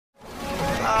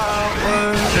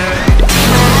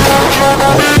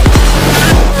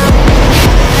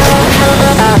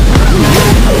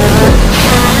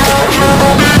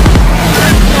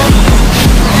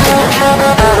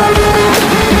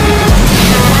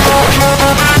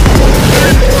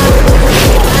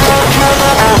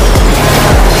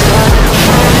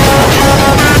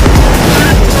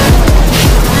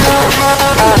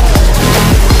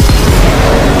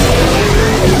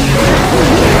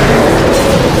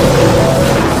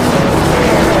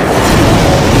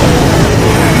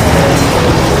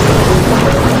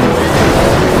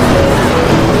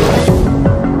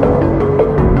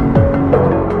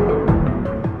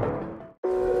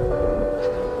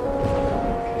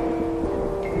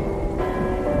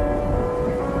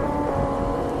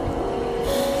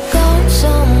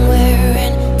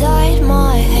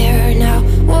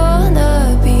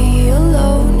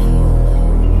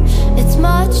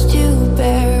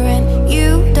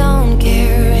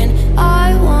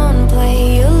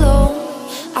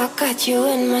got you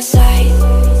in my sight.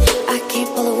 I keep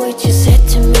all the words you said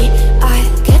to me.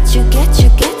 I'll get you, get you,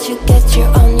 get you, get you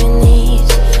on your knees.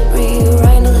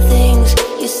 Rewrite all the things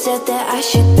you said that I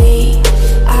should be.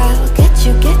 I'll get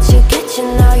you, get you, get you,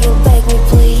 now you'll beg me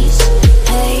please.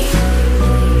 Hey,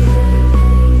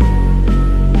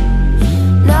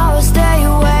 now I'll stay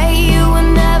away, you were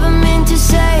never meant to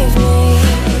save me.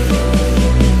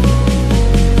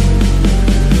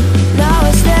 Now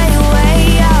I'll stay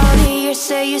away, I'll hear you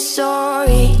say you're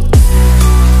sorry.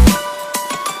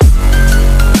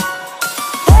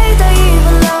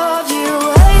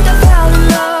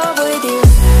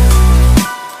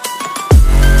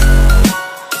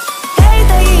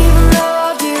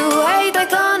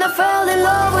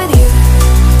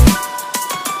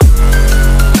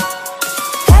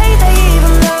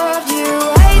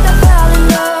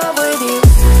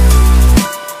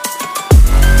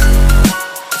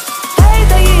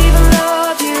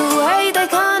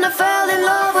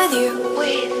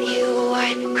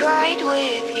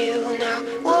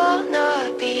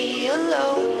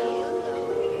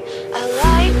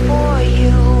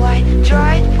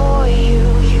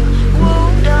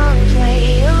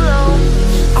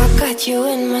 You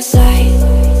in my sight.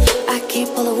 I keep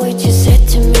all the words you said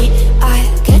to me.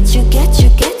 I'll get you, get you,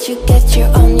 get you, get you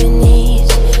on your knees.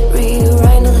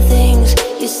 Rewrite all the things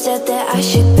you said that I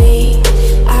should be.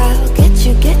 I'll get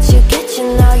you, get you, get you,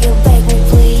 now you'll beg me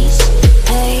please.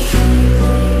 Hey,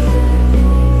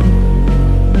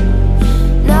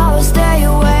 now I'll stay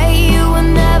away, you were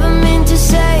never meant to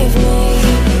save me.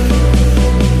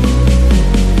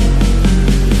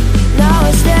 Now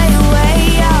I'll stay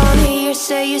away, I'll hear you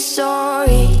say you're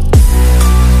sorry.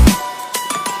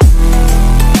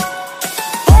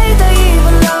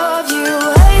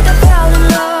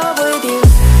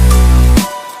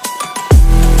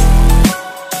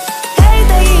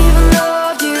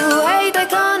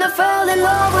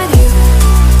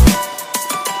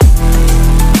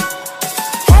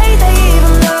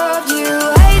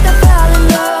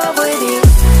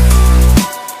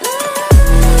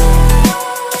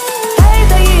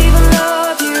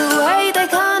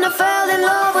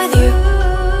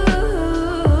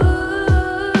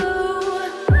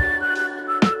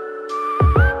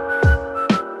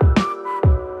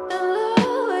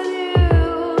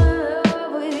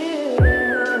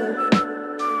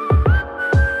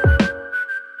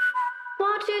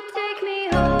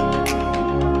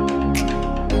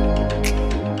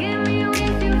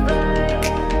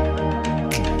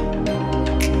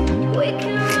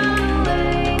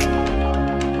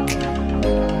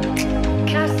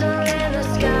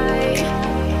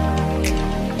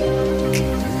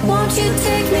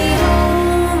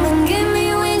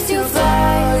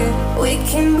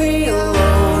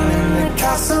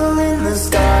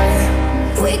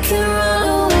 We can